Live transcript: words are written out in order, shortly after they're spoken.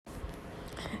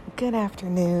Good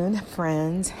afternoon,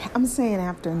 friends. I'm saying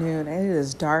afternoon. It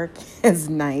is dark as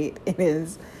night. It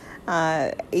is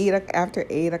after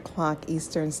 8 o'clock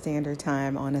Eastern Standard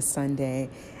Time on a Sunday,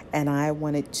 and I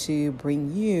wanted to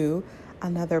bring you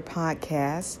another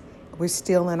podcast. We're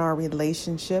still in our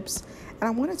relationships, and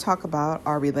I want to talk about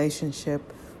our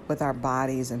relationship with our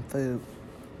bodies and food.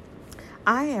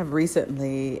 I have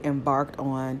recently embarked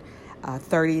on a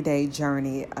 30-day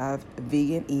journey of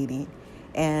vegan eating,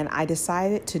 and I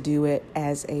decided to do it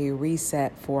as a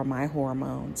reset for my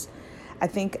hormones. I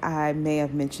think I may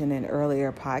have mentioned in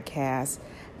earlier podcasts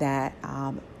that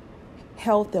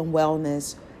health and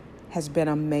wellness has been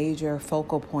a major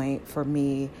focal point for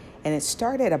me, and it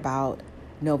started about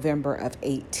November of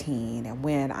 18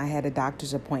 when I had a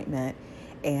doctor's appointment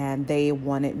and they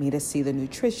wanted me to see the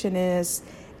nutritionist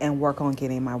and work on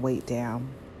getting my weight down.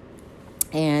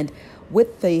 And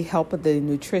with the help of the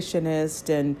nutritionist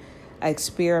and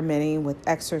experimenting with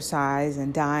exercise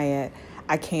and diet,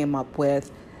 I came up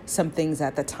with some things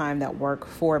at the time that worked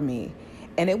for me.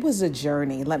 And it was a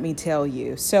journey, let me tell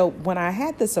you. So when I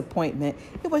had this appointment,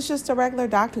 it was just a regular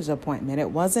doctor's appointment. It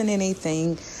wasn't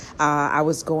anything I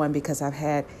was going because I've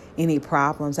had any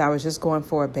problems. I was just going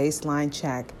for a baseline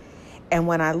check. And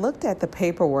when I looked at the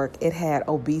paperwork, it had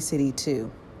obesity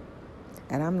 2.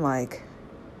 And I'm like,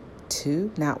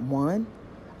 2, not 1,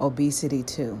 obesity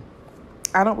 2.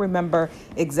 I don't remember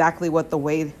exactly what the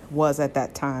weight was at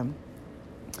that time,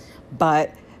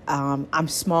 but I'm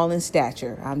small in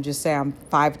stature. I'm just saying I'm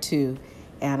 5'2",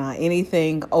 and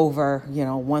anything over,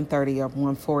 130 or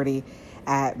 140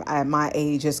 at my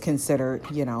age is considered,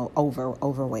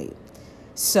 overweight.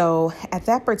 So at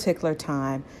that particular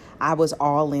time, I was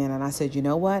all in, and I said, you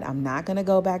know what? I'm not going to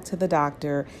go back to the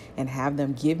doctor and have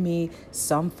them give me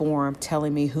some form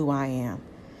telling me who I am.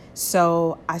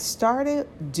 So I started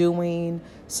doing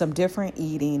some different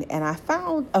eating, and I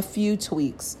found a few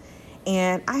tweaks.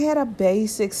 And I had a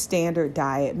basic standard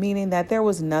diet, meaning that there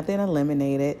was nothing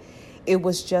eliminated. It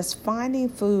was just finding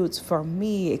foods for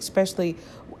me, especially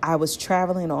I was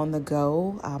traveling on the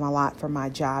go a lot for my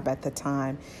job at the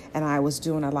time, and I was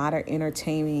doing a lot of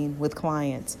entertaining with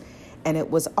clients. And it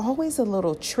was always a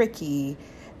little tricky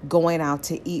going out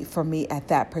to eat for me at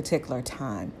that particular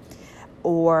time,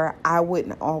 or I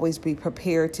wouldn't always be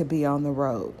prepared to be on the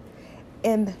road.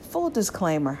 And full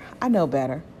disclaimer, I know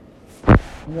better.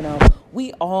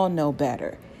 We all know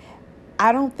better.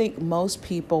 I don't think most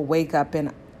people wake up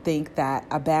and think that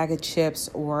a bag of chips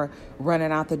or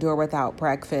running out the door without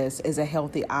breakfast is a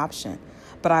healthy option.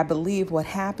 But I believe what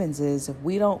happens is if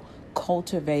we don't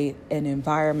cultivate an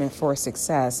environment for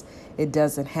success, it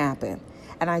doesn't happen.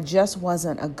 And I just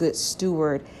wasn't a good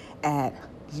steward at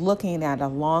looking at a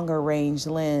longer range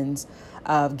lens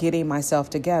of getting myself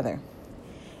together.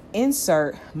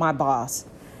 Insert my boss.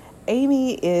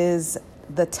 Amy is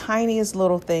the tiniest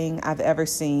little thing I've ever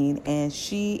seen, and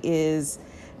she is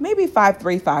maybe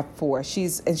 5'3",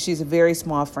 5'4". She's a very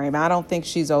small frame. I don't think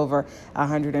she's over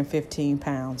 115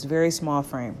 pounds. Very small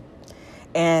frame.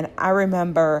 And I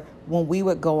remember when we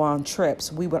would go on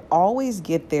trips, we would always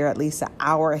get there at least an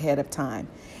hour ahead of time.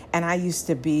 And I used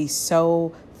to be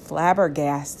so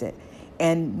flabbergasted.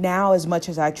 And now, as much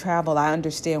as I travel, I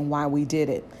understand why we did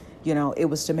it. It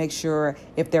was to make sure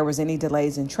if there was any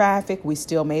delays in traffic, we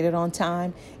still made it on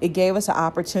time. It gave us an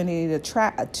opportunity to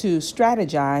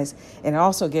strategize, and it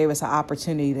also gave us an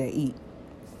opportunity to eat.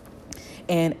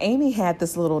 And Amy had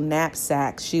this little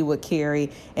knapsack she would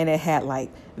carry, and it had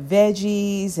like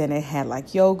veggies, and it had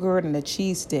like yogurt and a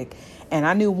cheese stick. And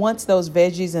I knew once those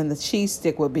veggies and the cheese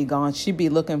stick would be gone, she'd be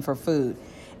looking for food.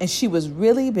 And she was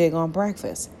really big on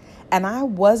breakfast. And I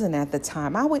wasn't at the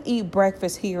time. I would eat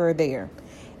breakfast here or there.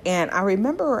 And I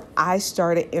remember I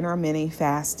started intermittent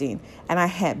fasting, and I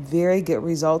had very good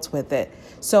results with it.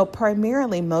 So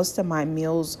primarily, most of my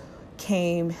meals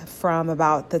came from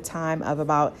about the time of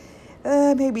about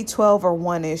maybe 12 or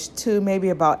 1-ish to maybe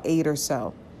about 8 or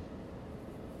so.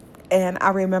 And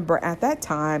I remember at that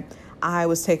time, I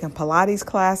was taking Pilates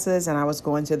classes, and I was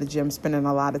going to the gym, spending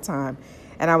a lot of time,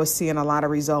 and I was seeing a lot of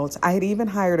results. I had even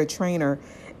hired a trainer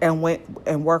and went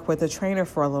and worked with a trainer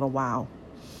for a little while.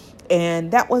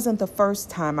 And that wasn't the first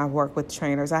time I worked with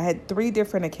trainers. I had 3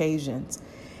 different occasions.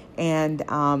 And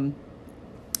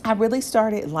I really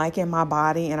started liking my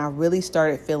body, and I really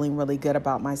started feeling really good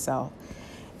about myself.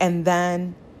 And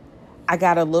then I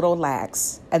got a little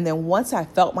lax. And then once I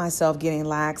felt myself getting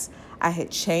lax, I had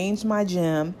changed my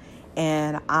gym,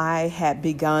 and I had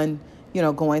begun,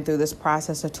 going through this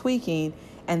process of tweaking.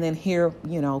 And then here,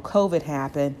 COVID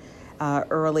happened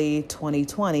early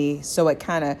 2020. So it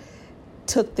kind of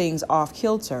took things off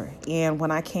kilter. And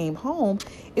when I came home,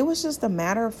 it was just a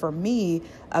matter for me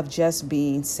of just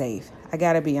being safe. I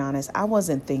got to be honest. I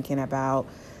wasn't thinking about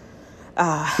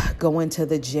going to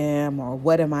the gym or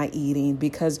what am I eating,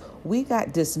 because we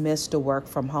got dismissed to work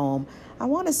from home. I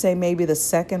want to say maybe the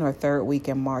second or third week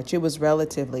in March. It was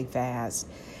relatively fast.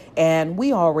 And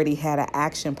we already had an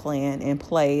action plan in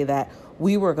play that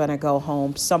we were going to go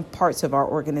home, some parts of our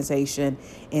organization,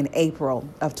 in April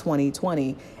of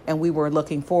 2020, and we were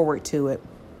looking forward to it.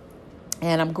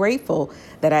 And I'm grateful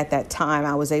that at that time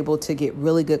I was able to get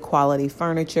really good quality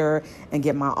furniture and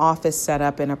get my office set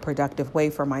up in a productive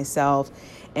way for myself.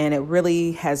 And it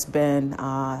really has been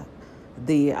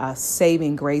the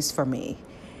saving grace for me.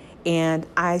 And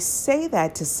I say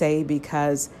that to say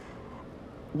because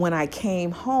when I came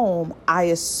home, I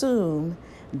assumed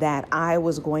that I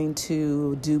was going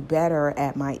to do better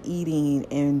at my eating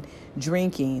and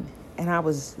drinking, and I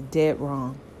was dead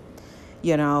wrong.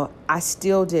 I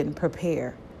still didn't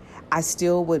prepare. I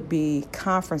still would be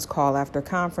conference call after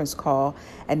conference call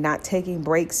and not taking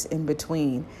breaks in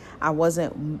between. I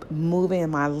wasn't moving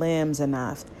my limbs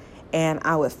enough. And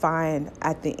I would find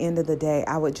at the end of the day,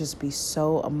 I would just be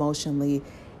so emotionally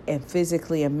and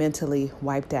physically and mentally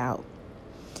wiped out.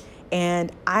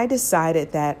 And I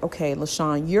decided that, okay,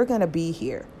 LaShawn, you're going to be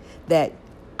here. That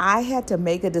I had to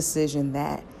make a decision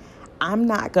that I'm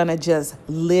not going to just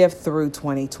live through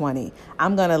 2020.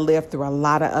 I'm going to live through a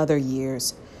lot of other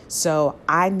years. So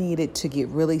I needed to get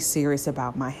really serious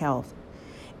about my health.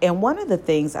 And one of the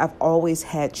things I've always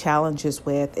had challenges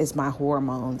with is my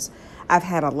hormones. I've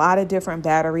had a lot of different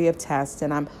battery of tests,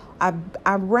 and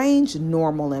I range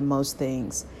normal in most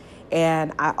things.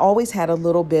 And I always had a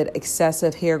little bit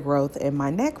excessive hair growth in my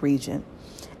neck region.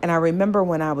 And I remember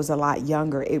when I was a lot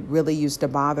younger, it really used to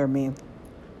bother me.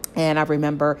 And I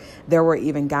remember there were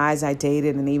even guys I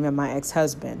dated and even my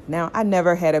ex-husband. Now, I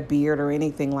never had a beard or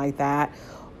anything like that,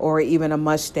 or even a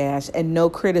mustache, and no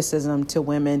criticism to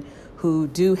women who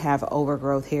do have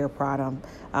overgrowth hair problem.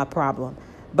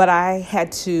 But I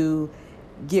had to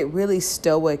get really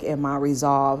stoic in my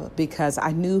resolve because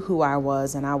I knew who I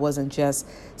was, and I wasn't just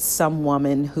some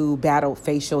woman who battled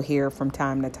facial hair from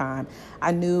time to time.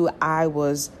 I knew I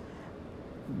was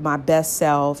my best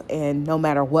self, and no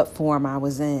matter what form I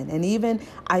was in. And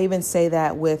I even say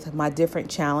that with my different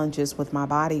challenges with my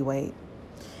body weight.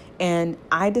 And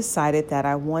I decided that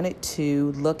I wanted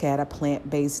to look at a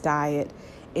plant-based diet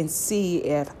and see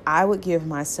if I would give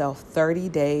myself 30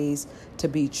 days to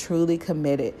be truly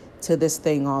committed to this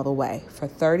thing all the way. For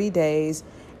 30 days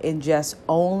in just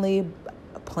only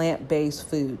plant-based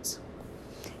foods.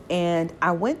 And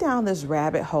I went down this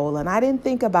rabbit hole, and I didn't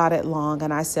think about it long.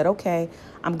 And I said, okay,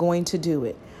 I'm going to do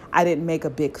it. I didn't make a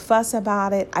big fuss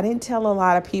about it. I didn't tell a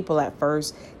lot of people at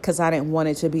first because I didn't want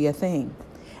it to be a thing.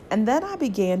 And then I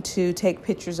began to take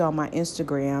pictures on my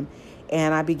Instagram,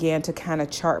 and I began to kind of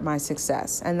chart my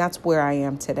success. And that's where I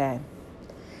am today.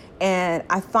 And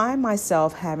I find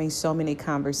myself having so many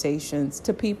conversations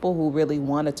to people who really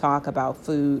want to talk about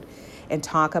food and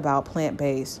talk about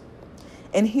plant-based.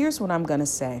 And here's what I'm going to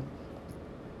say.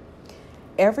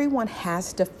 Everyone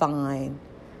has to find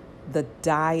the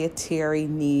dietary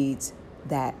needs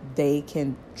that they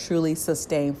can truly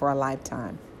sustain for a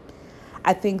lifetime.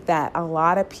 I think that a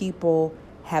lot of people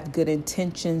have good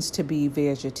intentions to be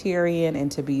vegetarian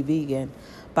and to be vegan,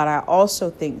 but I also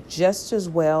think just as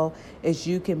well as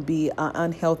you can be an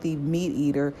unhealthy meat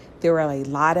eater, there are a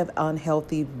lot of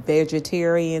unhealthy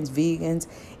vegetarians, vegans,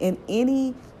 and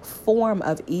any form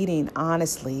of eating,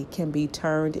 honestly, can be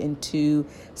turned into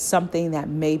something that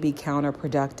may be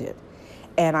counterproductive.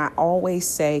 And I always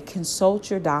say,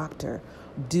 consult your doctor,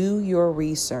 do your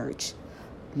research,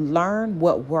 learn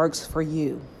what works for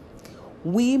you.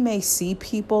 We may see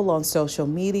people on social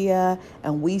media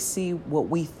and we see what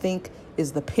we think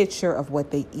is the picture of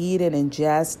what they eat and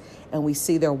ingest, and we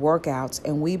see their workouts,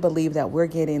 and we believe that we're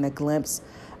getting a glimpse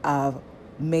of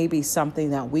maybe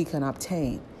something that we can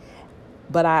obtain.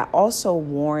 But I also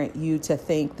warrant you to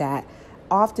think that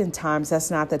oftentimes that's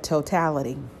not the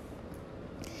totality.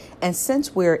 And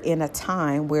since we're in a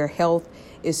time where health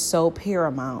is so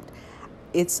paramount,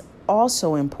 it's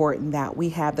also important that we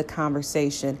have the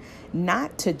conversation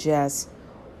not to just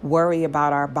worry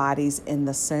about our bodies in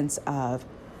the sense of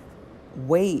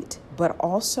weight, but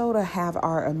also to have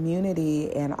our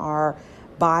immunity and our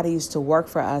bodies to work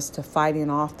for us to fighting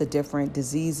off the different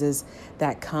diseases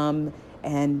that come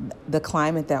and the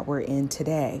climate that we're in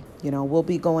today. We'll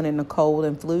be going into cold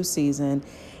and flu season,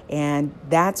 and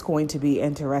that's going to be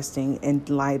interesting in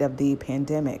light of the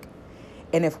pandemic.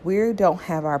 And if we don't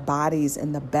have our bodies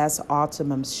in the best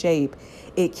optimum shape,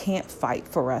 it can't fight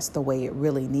for us the way it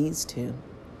really needs to.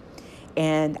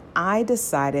 And I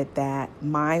decided that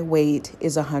my weight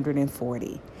is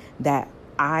 140, that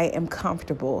I am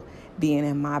comfortable being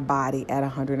in my body at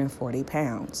 140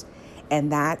 pounds.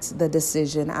 And that's the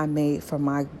decision I made for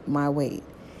my weight.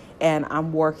 And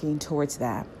I'm working towards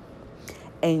that.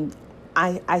 And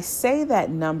I say that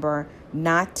number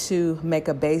not to make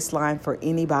a baseline for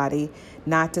anybody,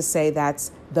 not to say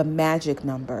that's the magic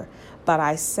number, but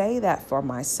I say that for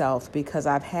myself because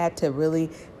I've had to really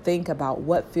think about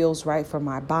what feels right for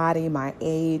my body, my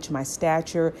age, my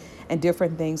stature, and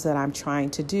different things that I'm trying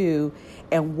to do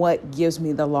and what gives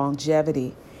me the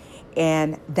longevity.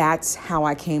 And that's how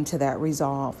I came to that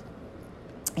resolve.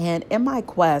 And in my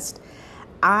quest,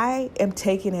 I am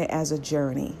taking it as a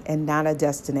journey and not a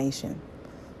destination.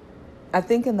 I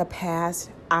think in the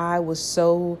past, I was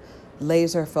so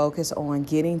laser focused on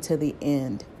getting to the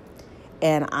end,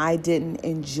 and I didn't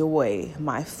enjoy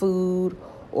my food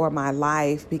or my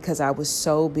life because I was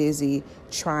so busy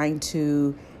trying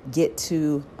to get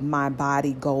to my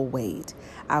body goal weight.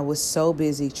 I was so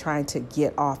busy trying to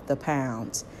get off the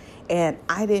pounds, and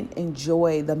I didn't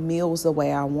enjoy the meals the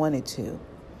way I wanted to.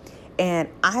 And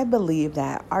I believe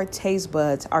that our taste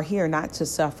buds are here not to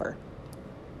suffer.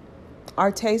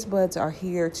 Our taste buds are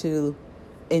here to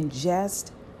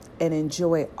ingest and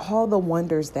enjoy all the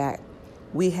wonders that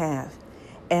we have.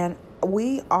 And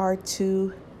we are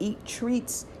to eat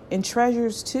treats and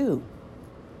treasures too.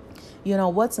 You know,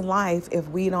 what's life if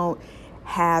we don't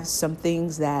have some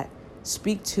things that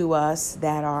speak to us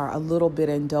that are a little bit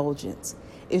indulgent?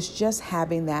 It's just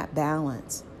having that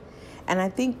balance. And I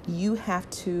think you have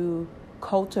to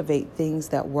cultivate things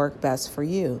that work best for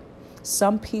you.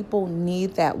 Some people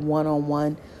need that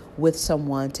one-on-one with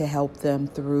someone to help them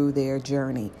through their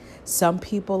journey. Some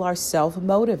people are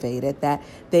self-motivated, that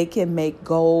they can make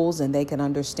goals and they can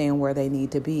understand where they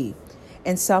need to be.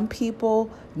 And some people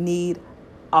need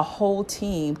a whole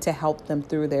team to help them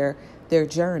through their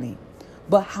journey.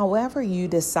 But however you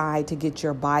decide to get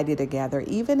your body together,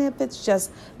 even if it's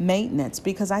just maintenance,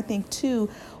 because I think too,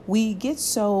 we get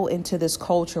so into this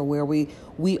culture where we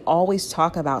always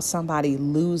talk about somebody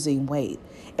losing weight,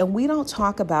 and we don't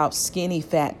talk about skinny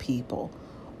fat people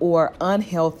or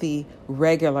unhealthy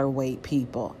regular weight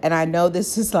people. And I know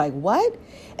this is like, what?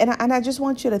 And I just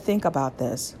want you to think about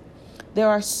this. There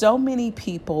are so many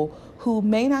people who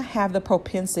may not have the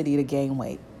propensity to gain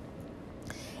weight.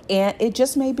 And it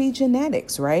just may be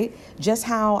genetics, right? Just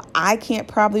how I can't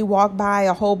probably walk by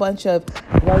a whole bunch of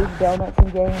glazed donuts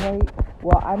and gain weight.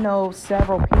 Well, I know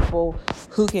several people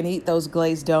who can eat those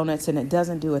glazed donuts and it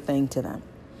doesn't do a thing to them.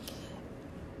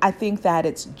 I think that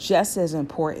it's just as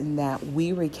important that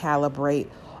we recalibrate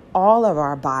all of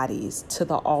our bodies to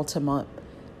the ultimate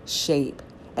shape.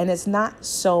 And it's not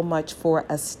so much for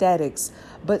aesthetics,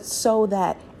 but so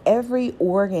that every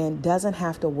organ doesn't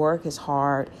have to work as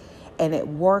hard, and it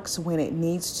works when it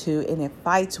needs to, and it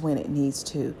fights when it needs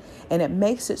to. And it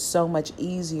makes it so much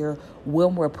easier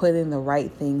when we're putting the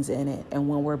right things in it and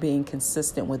when we're being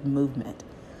consistent with movement.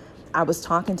 I was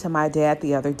talking to my dad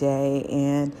the other day,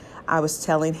 and I was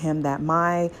telling him that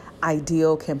my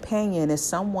ideal companion is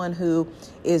someone who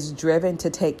is driven to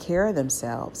take care of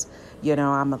themselves. You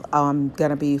know, I'm going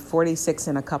to be 46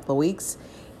 in a couple of weeks,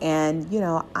 and, you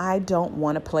know, I don't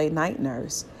want to play night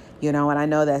nurse. You know, and I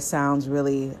know that sounds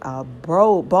really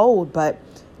bold, but,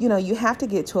 you know, you have to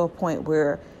get to a point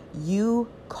where you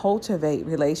cultivate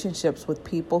relationships with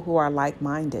people who are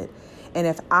like-minded. And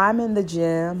if I'm in the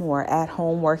gym or at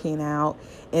home working out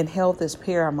and health is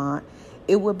paramount,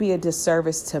 it would be a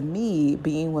disservice to me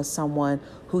being with someone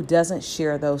who doesn't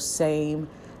share those same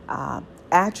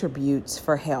attributes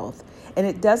for health. And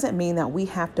it doesn't mean that we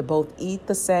have to both eat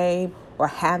the same or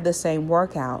have the same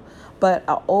workout, but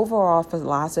an overall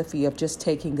philosophy of just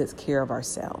taking good care of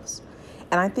ourselves.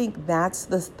 And I think that's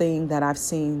the thing that I've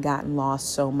seen gotten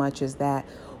lost so much, is that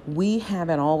we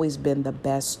haven't always been the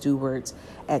best stewards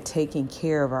at taking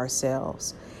care of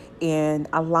ourselves. And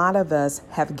a lot of us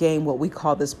have gained what we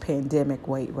call this pandemic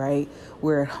weight, right?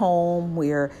 We're at home,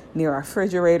 we're near our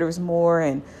refrigerators more,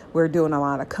 and we're doing a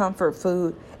lot of comfort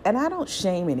food. And I don't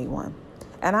shame anyone.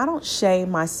 And I don't shame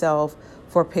myself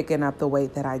for picking up the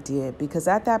weight that I did, because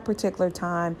at that particular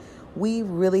time, we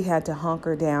really had to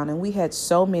hunker down, and we had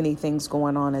so many things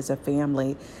going on as a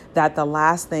family that the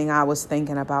last thing I was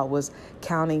thinking about was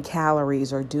counting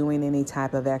calories or doing any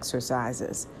type of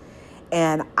exercises.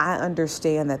 And I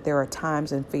understand that there are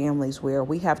times in families where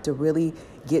we have to really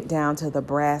get down to the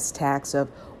brass tacks of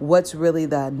what's really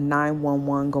the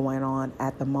 911 going on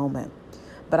at the moment.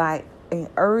 But I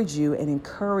urge you and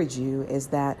encourage you is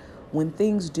that when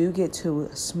things do get to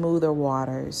smoother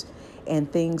waters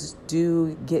and things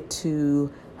do get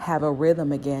to have a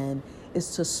rhythm again,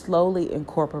 is to slowly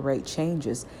incorporate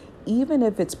changes, even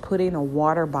if it's putting a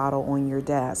water bottle on your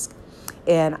desk.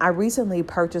 And I recently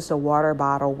purchased a water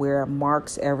bottle where it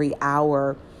marks every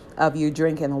hour of you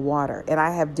drinking the water. And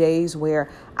I have days where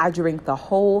I drink the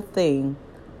whole thing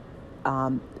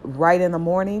right in the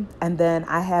morning. And then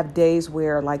I have days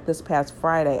where, like this past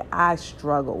Friday, I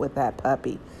struggled with that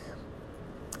puppy.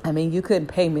 I mean, you couldn't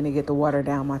pay me to get the water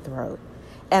down my throat.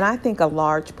 And I think a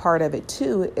large part of it,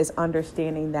 too, is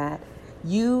understanding that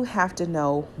you have to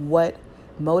know what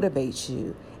motivates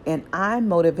you. And I'm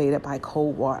motivated by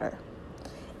cold water.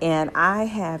 And I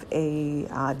have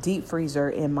a deep freezer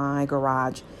in my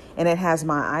garage, and it has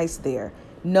my ice there.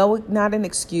 No, not an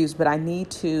excuse, but I need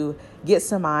to get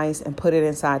some ice and put it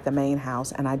inside the main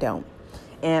house, and I don't.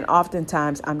 And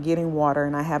oftentimes I'm getting water,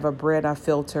 and I have a Brita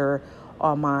filter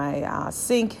on my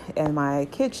sink in my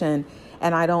kitchen,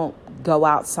 and I don't go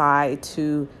outside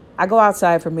I go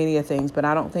outside for many of things, but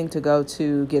I don't think to go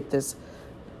to get this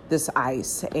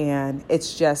ice, and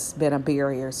it's just been a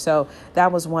barrier. So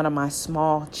that was one of my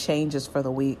small changes for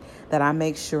the week, that I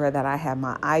make sure that I have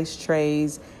my ice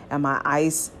trays and my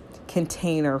ice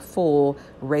container full,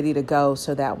 ready to go,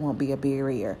 so that won't be a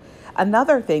barrier.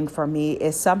 Another thing for me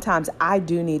is sometimes I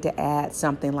do need to add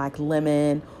something like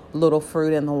lemon, little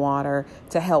fruit in the water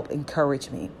to help encourage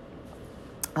me.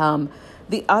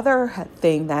 The other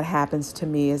thing that happens to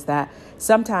me is that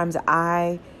sometimes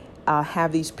I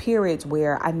have these periods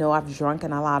where I know I've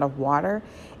drunken a lot of water,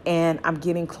 and I'm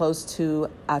getting close to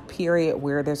a period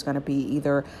where there's going to be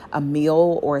either a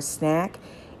meal or a snack,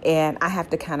 and I have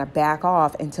to kind of back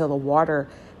off until the water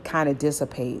kind of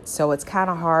dissipates. So it's kind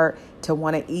of hard to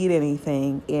want to eat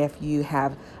anything if you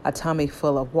have a tummy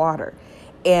full of water.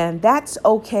 And that's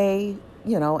okay,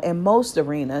 in most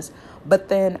arenas. But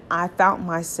then I found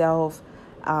myself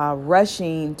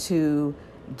rushing to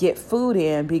get food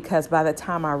in, because by the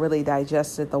time I really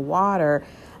digested the water,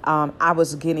 I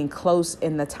was getting close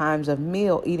in the times of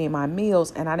eating my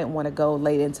meals, and I didn't want to go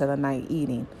late into the night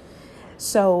eating.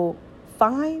 So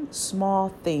find small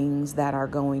things that are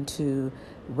going to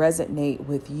resonate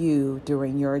with you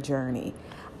during your journey.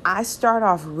 I start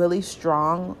off really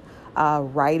strong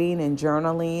writing and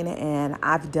journaling, and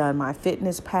I've done my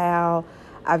MyFitnessPal.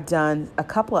 I've done a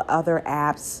couple of other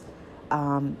apps,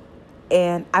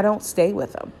 and I don't stay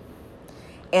with them.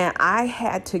 And I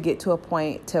had to get to a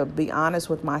point to be honest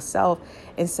with myself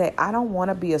and say, I don't want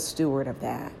to be a steward of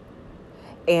that.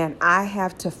 And I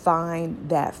have to find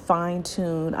that fine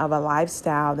tune of a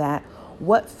lifestyle, that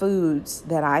what foods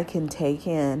that I can take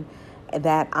in,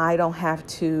 that I don't have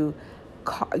to,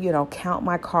 count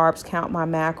my carbs, count my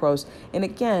macros. And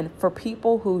again, for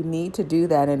people who need to do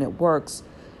that and it works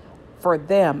for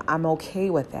them, I'm okay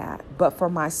with that. But for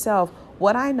myself,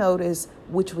 what I noticed,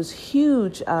 which was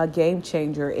huge game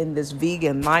changer in this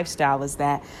vegan lifestyle, is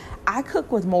that I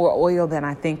cook with more oil than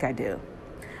I think I do.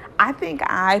 I think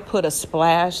I put a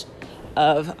splash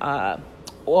of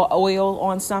oil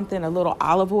on something, a little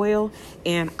olive oil,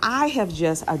 and I have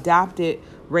just adopted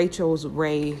Rachel's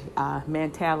Ray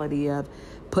mentality of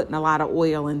putting a lot of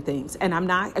oil in things. And I'm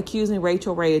not accusing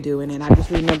Rachel Ray of doing it. I just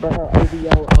remember her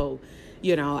OVO,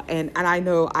 and I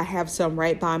know I have some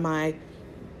right by my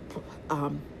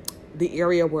the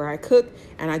area where I cook,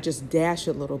 and I just dash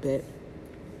a little bit.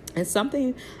 And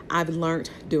something I've learned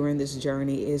during this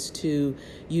journey is to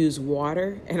use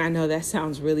water. And I know that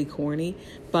sounds really corny,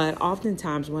 but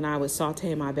oftentimes when I would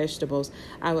saute my vegetables,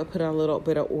 I would put a little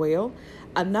bit of oil.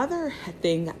 Another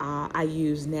thing I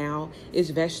use now is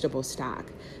vegetable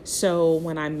stock. So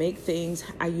when I make things,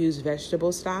 I use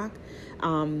vegetable stock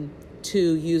to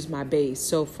use my base.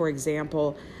 So for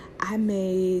example, I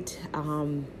made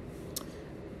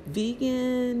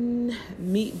vegan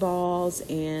meatballs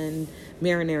and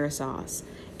marinara sauce,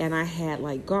 and I had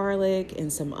like garlic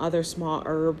and some other small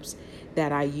herbs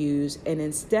that I use. And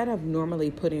instead of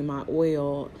normally putting my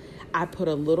oil, I put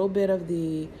a little bit of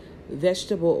the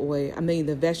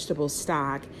the vegetable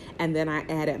stock, and then I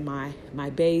added my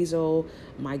basil,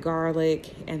 my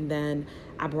garlic, and then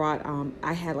I brought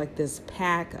I had like this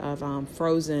pack of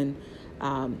frozen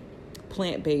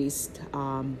plant-based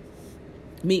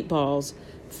meatballs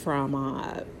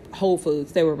from Whole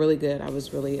Foods. They were really good. I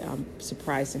was really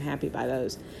surprised and happy by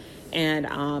those. And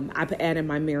I added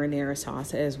my marinara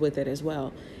sauce with it as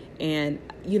well. And,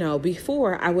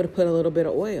 before I would have put a little bit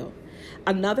of oil.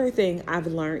 Another thing I've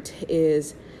learned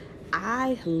is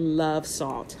I love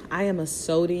salt. I am a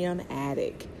sodium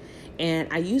addict. And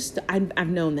I've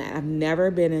known that. I've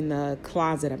never been in the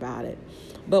closet about it.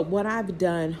 But what I've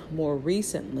done more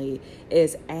recently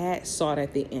is add salt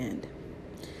at the end.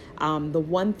 The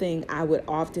one thing I would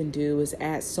often do is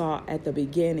add salt at the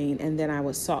beginning, and then I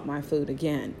would salt my food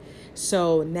again.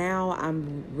 So now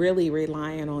I'm really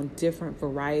relying on different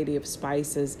variety of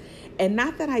spices, and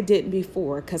not that I didn't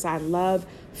before, because I love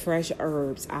fresh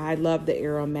herbs. I love the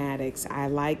aromatics. I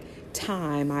like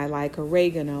thyme. I like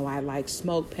oregano. I like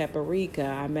smoked paprika.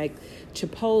 I make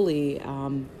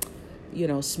chipotle.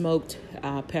 Smoked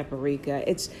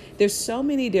paprika. There's so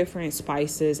many different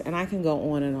spices, and I can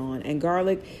go on and on. And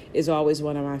garlic is always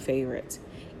one of my favorites.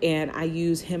 And I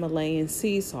use Himalayan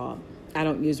sea salt. I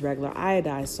don't use regular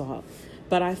iodized salt.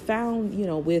 But I found,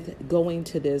 with going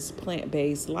to this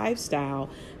plant-based lifestyle,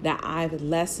 that I've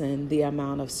lessened the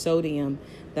amount of sodium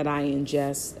that I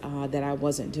ingest that I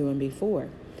wasn't doing before.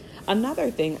 Another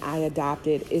thing I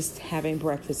adopted is having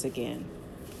breakfast again.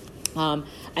 I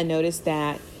noticed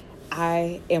that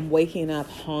I am waking up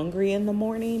hungry in the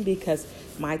morning because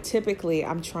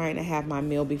I'm trying to have my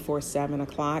meal before 7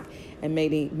 o'clock, and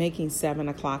maybe making 7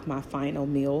 o'clock my final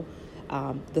meal,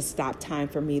 the stop time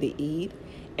for me to eat.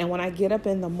 And when I get up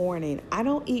in the morning, I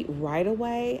don't eat right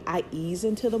away. I ease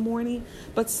into the morning.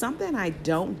 But something I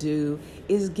don't do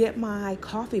is get my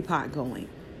coffee pot going.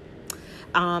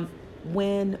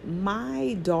 When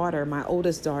my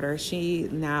oldest daughter, she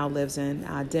now lives in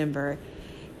Denver,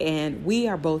 and we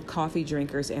are both coffee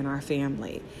drinkers in our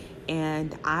family.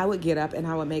 And I would get up and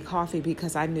I would make coffee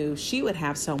because I knew she would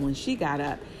have some when she got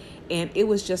up. And it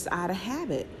was just out of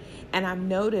habit. And I've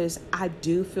noticed I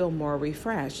do feel more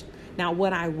refreshed. Now,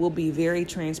 what I will be very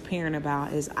transparent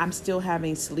about is I'm still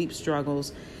having sleep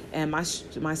struggles. And my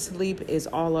sleep is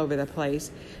all over the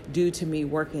place due to me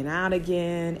working out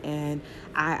again. And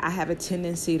I have a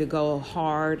tendency to go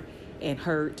hard and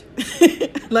hurt.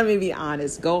 Let me be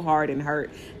honest, go hard and hurt.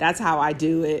 That's how I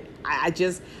do it.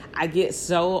 I get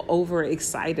so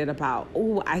overexcited about,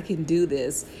 I can do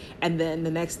this. And then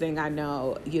the next thing I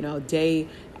know, day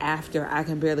after I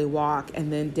can barely walk.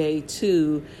 And then day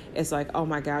 2, it's like, oh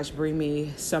my gosh, bring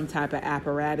me some type of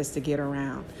apparatus to get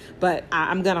around. But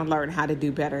I'm going to learn how to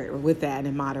do better with that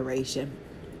in moderation.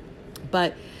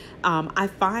 But I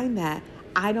find that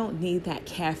I don't need that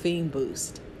caffeine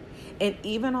boost. And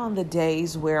even on the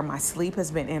days where my sleep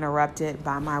has been interrupted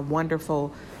by my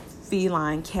wonderful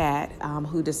feline cat,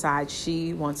 who decides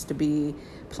she wants to be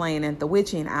playing at the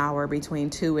witching hour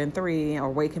between 2 and 3 or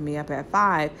waking me up at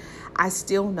 5, I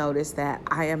still notice that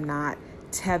I am not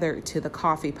tethered to the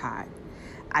coffee pot.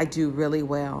 I do really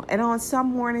well. And on some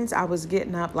mornings I was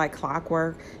getting up like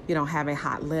clockwork, having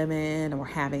hot lemon or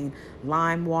having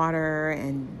lime water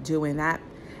and doing that.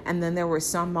 And then there were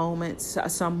some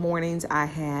mornings I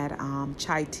had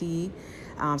chai tea.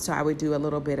 So I would do a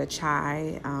little bit of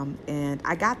chai. And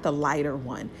I got the lighter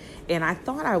one. And I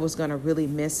thought I was going to really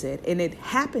miss it. And it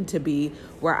happened to be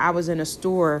where I was in a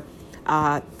store.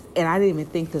 And I didn't even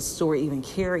think the store even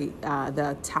carried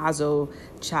the Tazo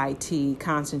chai tea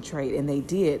concentrate. And they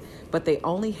did. But they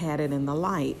only had it in the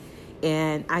light.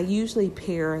 And I usually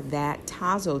pair that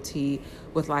Tazo tea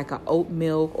with like an oat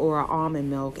milk or an almond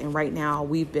milk. And right now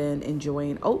we've been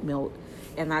enjoying oat milk.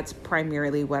 And that's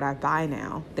primarily what I buy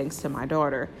now, thanks to my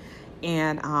daughter.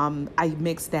 And I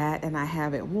mix that and I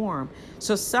have it warm.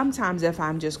 So sometimes if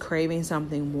I'm just craving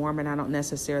something warm and I don't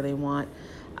necessarily want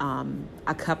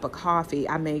a cup of coffee,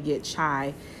 I may get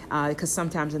chai because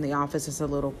sometimes in the office it's a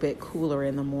little bit cooler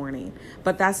in the morning.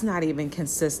 But that's not even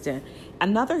consistent.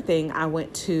 Another thing I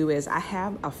went to is I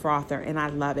have a frother and I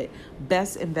love it.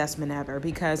 Best investment ever,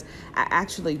 because I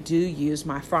actually do use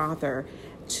my frother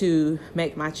to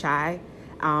make my chai.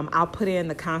 I'll put in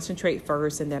the concentrate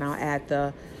first and then I'll add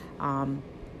the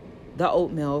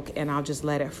oat milk and I'll just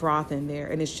let it froth in there.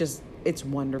 And it's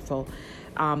wonderful.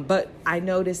 But I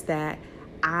noticed that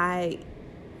I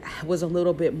was a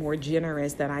little bit more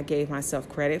generous than I gave myself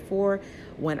credit for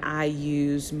when I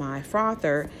used my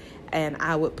frother, and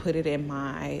I would put it in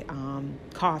my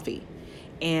coffee.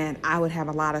 And I would have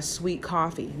a lot of sweet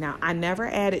coffee. Now, I never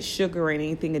added sugar or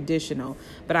anything additional,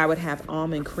 but I would have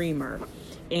almond creamer.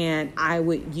 And I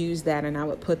would use that and I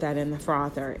would put that in the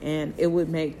frother and it would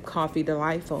make coffee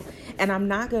delightful. And I'm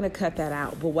not going to cut that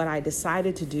out. But what I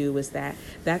decided to do was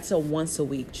that's a once a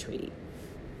week treat.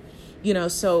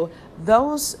 So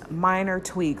those minor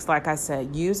tweaks, like I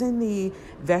said, using the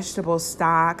vegetable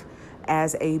stock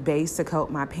as a base to coat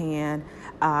my pan,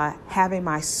 having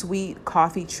my sweet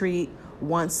coffee treat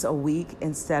once a week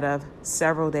instead of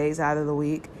several days out of the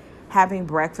week, having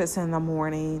breakfast in the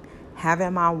morning,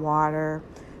 having my water,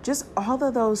 just all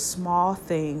of those small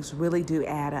things really do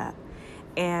add up.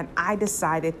 And I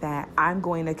decided that I'm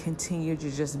going to continue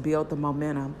to just build the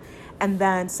momentum. And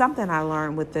then something I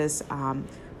learned with this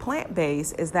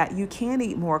plant-based is that you can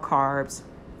eat more carbs.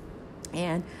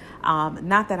 And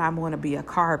not that I want to be a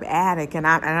carb addict, and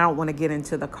I don't want to get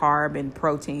into the carb and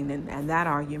protein and that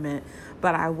argument,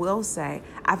 but I will say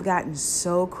I've gotten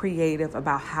so creative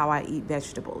about how I eat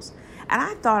vegetables. And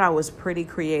I thought I was pretty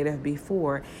creative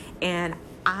before, and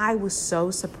I was so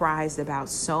surprised about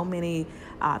so many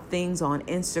things on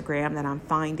Instagram that I'm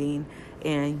finding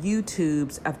and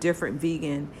YouTubes of different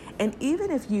vegan. And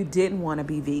even if you didn't want to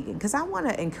be vegan, because I want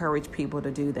to encourage people to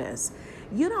do this,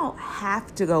 you don't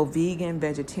have to go vegan,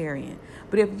 vegetarian.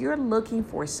 But if you're looking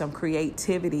for some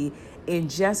creativity in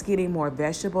just getting more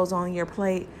vegetables on your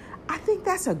plate, I think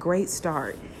that's a great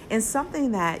start. And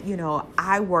something that,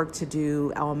 I work to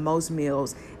do on most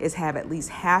meals is have at least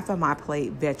half of my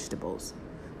plate vegetables.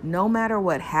 No matter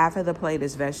what, half of the plate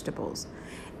is vegetables.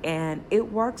 And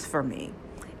it works for me.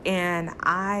 And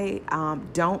I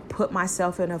don't put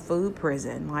myself in a food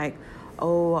prison like,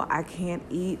 oh, I can't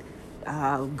eat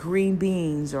green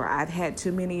beans, or I've had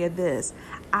too many of this.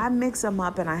 I mix them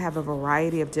up and I have a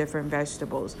variety of different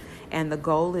vegetables. And the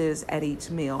goal is at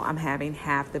each meal, I'm having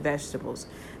half the vegetables.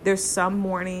 There's some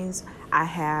mornings I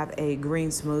have a green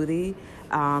smoothie.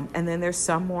 And then there's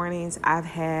some mornings I've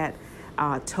had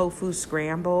tofu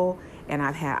scramble, and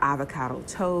I've had avocado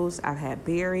toast. I've had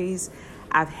berries.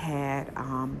 I've had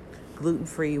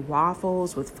gluten-free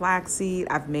waffles with flaxseed.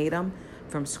 I've made them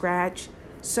from scratch.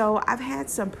 So I've had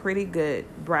some pretty good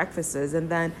breakfasts. And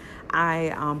then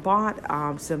I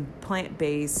bought some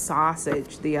plant-based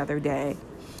sausage the other day.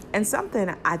 And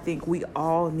something I think we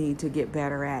all need to get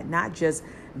better at, not just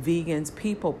vegans,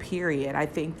 people, period. I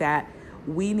think that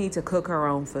we need to cook our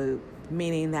own food,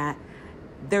 meaning that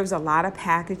there's a lot of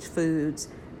packaged foods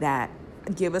that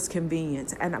give us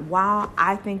convenience. And while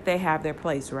I think they have their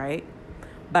place, right?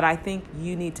 But I think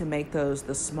you need to make those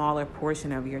the smaller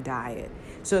portion of your diet.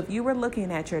 So if you were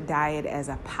looking at your diet as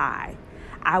a pie,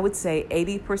 I would say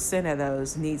 80% of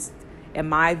those needs, in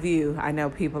my view, I know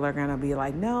people are going to be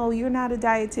like, no, you're not a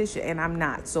dietitian, and I'm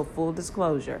not. So full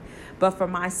disclosure. But for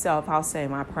myself, I'll say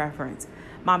my preference.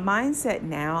 My mindset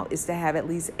now is to have at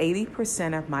least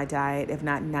 80% of my diet, if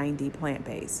not 90,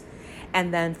 plant-based.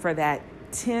 And then for that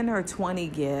 10 or 20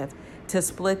 give, to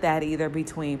split that either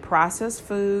between processed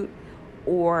food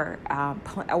or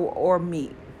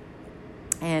meat.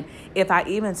 And if I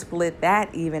even split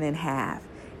that even in half,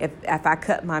 if I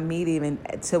cut my meat even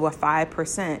to a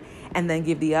 5% and then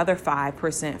give the other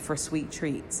 5% for sweet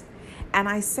treats. And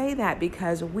I say that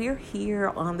because we're here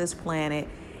on this planet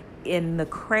in the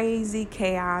crazy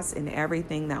chaos and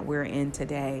everything that we're in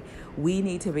today. We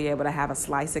need to be able to have a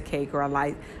slice of cake or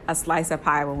a slice of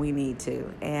pie when we need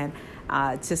to. And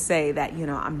to say that,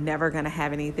 I'm never going to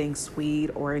have anything sweet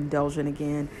or indulgent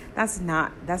again, that's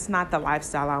not the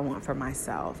lifestyle I want for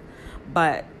myself.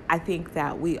 But I think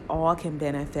that we all can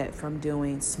benefit from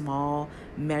doing small,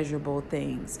 measurable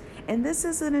things. And this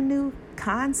isn't a new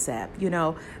concept.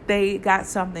 They got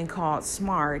something called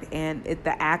SMART, and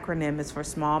the acronym is for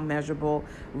small, measurable,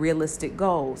 realistic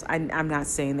goals. I'm not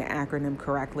saying the acronym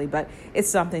correctly, but it's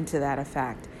something to that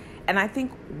effect. And I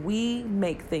think we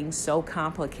make things so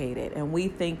complicated, and we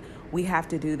think we have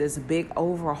to do this big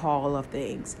overhaul of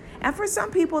things. And for some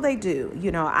people, they do.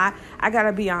 I got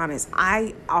to be honest.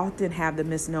 I often have the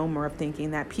misnomer of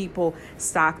thinking that people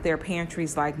stock their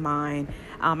pantries like mine.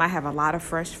 I have a lot of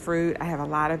fresh fruit. I have a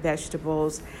lot of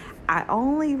vegetables. I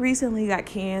only recently got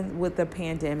canned with the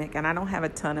pandemic, and I don't have a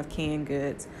ton of canned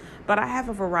goods. But I have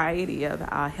a variety of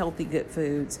healthy, good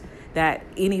foods that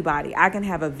I can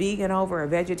have a vegan over, a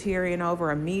vegetarian over,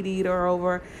 a meat eater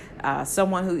over,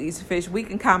 someone who eats fish. We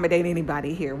can accommodate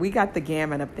anybody here. We got the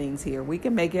gamut of things here. We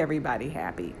can make everybody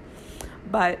happy.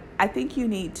 But I think you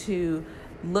need to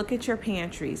look at your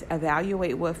pantries,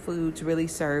 evaluate what foods really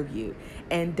serve you,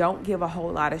 and don't give a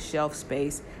whole lot of shelf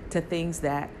space to things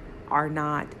that are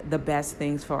not the best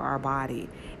things for our body.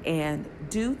 And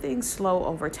do things slow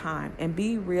over time and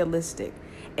be realistic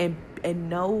and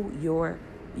know your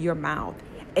mouth.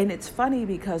 And it's funny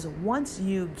because once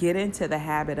you get into the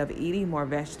habit of eating more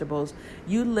vegetables,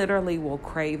 you literally will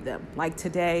crave them. Like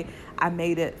today, I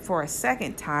made it for a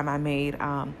second time. I made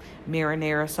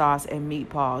marinara sauce and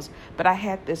meatballs, but I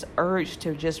had this urge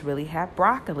to just really have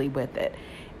broccoli with it.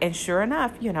 And sure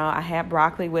enough, I had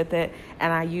broccoli with it,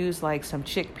 and I used like some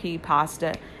chickpea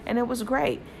pasta, and it was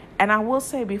great. And I will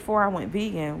say, before I went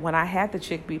vegan, when I had the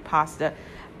chickpea pasta,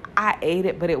 I ate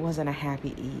it, but it wasn't a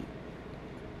happy eat.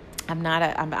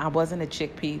 I wasn't a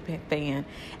chickpea fan.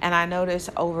 And I noticed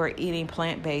overeating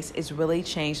plant-based, it's really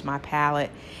changed my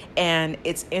palate. And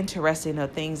it's interesting the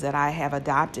things that I have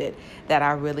adopted that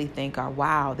I really think are,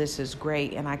 wow, this is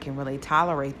great. And I can really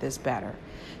tolerate this better.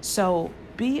 So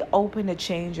be open to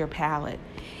change your palate.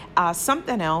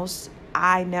 Something else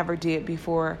I never did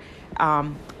before,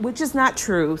 which is not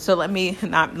true. So let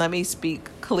me speak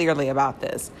clearly about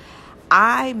this.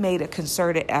 I made a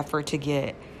concerted effort to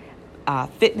get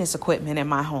fitness equipment in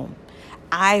my home.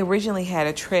 I originally had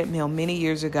a treadmill many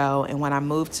years ago, and when I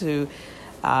moved to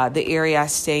the area I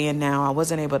stay in now, I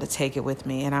wasn't able to take it with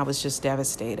me, and I was just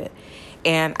devastated.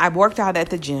 And I worked out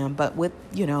at the gym, but with,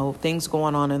 things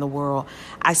going on in the world,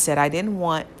 I said I didn't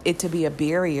want it to be a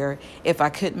barrier if I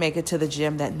couldn't make it to the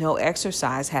gym that no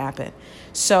exercise happened.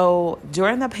 So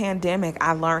during the pandemic,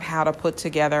 I learned how to put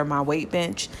together my weight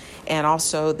bench and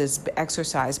also this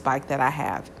exercise bike that I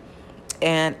have.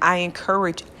 And I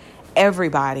encourage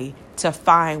everybody to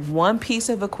find one piece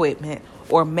of equipment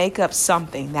or make up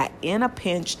something that in a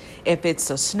pinch, if it's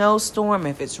a snowstorm,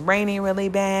 if it's raining really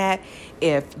bad,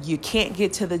 if you can't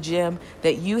get to the gym,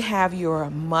 that you have your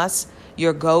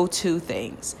go-to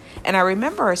things. And I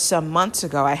remember some months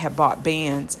ago, I had bought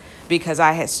bands because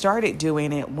I had started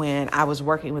doing it when I was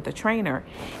working with a trainer.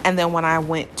 And then when I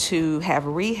went to have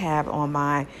rehab on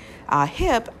my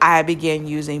hip, I began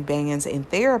using bands in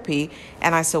therapy.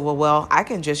 And I said, well, I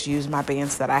can just use my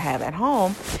bands that I have at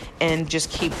home and just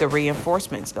keep the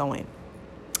reinforcements going.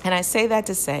 And I say that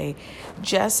to say,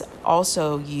 just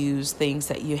also use things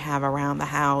that you have around the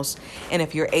house. And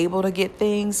if you're able to get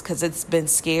things, because it's been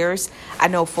scarce, I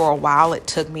know for a while it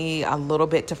took me a little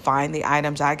bit to find the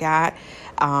items I got.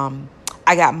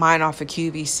 I got mine off of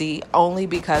QVC only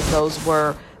because those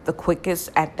were the quickest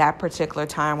at that particular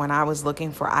time when I was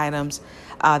looking for items.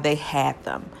 They had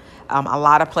them. A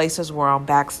lot of places were on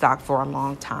back stock for a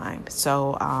long time.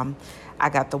 So I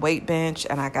got the weight bench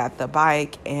and I got the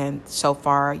bike. And so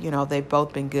far, they've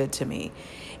both been good to me.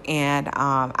 And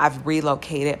I've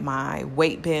relocated my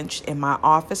weight bench in my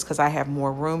office because I have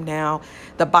more room now.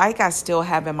 The bike I still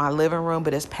have in my living room,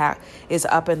 but it's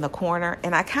up in the corner.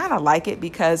 And I kind of like it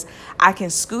because I can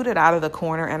scoot it out of the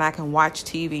corner and I can watch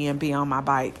TV and be on my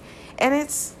bike. And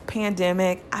it's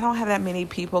pandemic. I don't have that many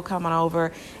people coming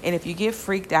over. And if you get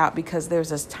freaked out because there's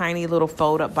this tiny little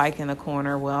fold-up bike in the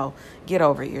corner, well, get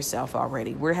over it yourself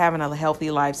already. We're having a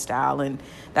healthy lifestyle, and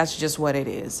that's just what it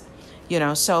is.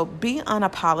 So be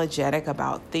unapologetic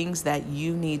about things that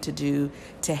you need to do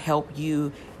to help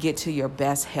you get to your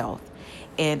best health.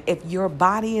 And if your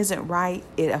body isn't right,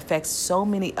 it affects so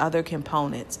many other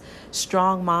components.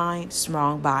 Strong mind,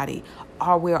 strong body.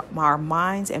 Our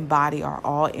minds and body are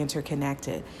all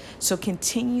interconnected. So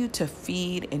continue to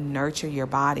feed and nurture your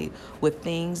body with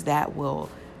things that will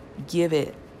give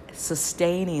it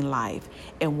sustaining life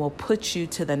and will put you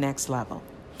to the next level.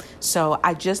 So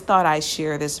I just thought I'd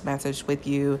share this message with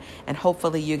you, and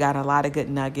hopefully you got a lot of good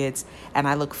nuggets. And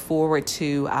I look forward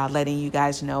to letting you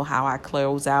guys know how I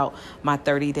close out my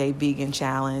 30-day vegan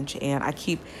challenge. And I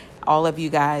keep all of you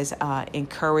guys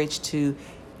encouraged to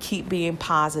keep being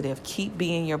positive, keep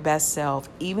being your best self.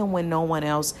 Even when no one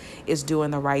else is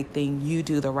doing the right thing, you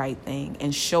do the right thing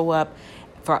and show up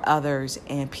for others,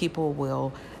 and people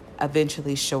will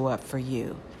eventually show up for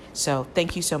you. So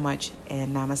thank you so much,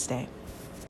 and namaste.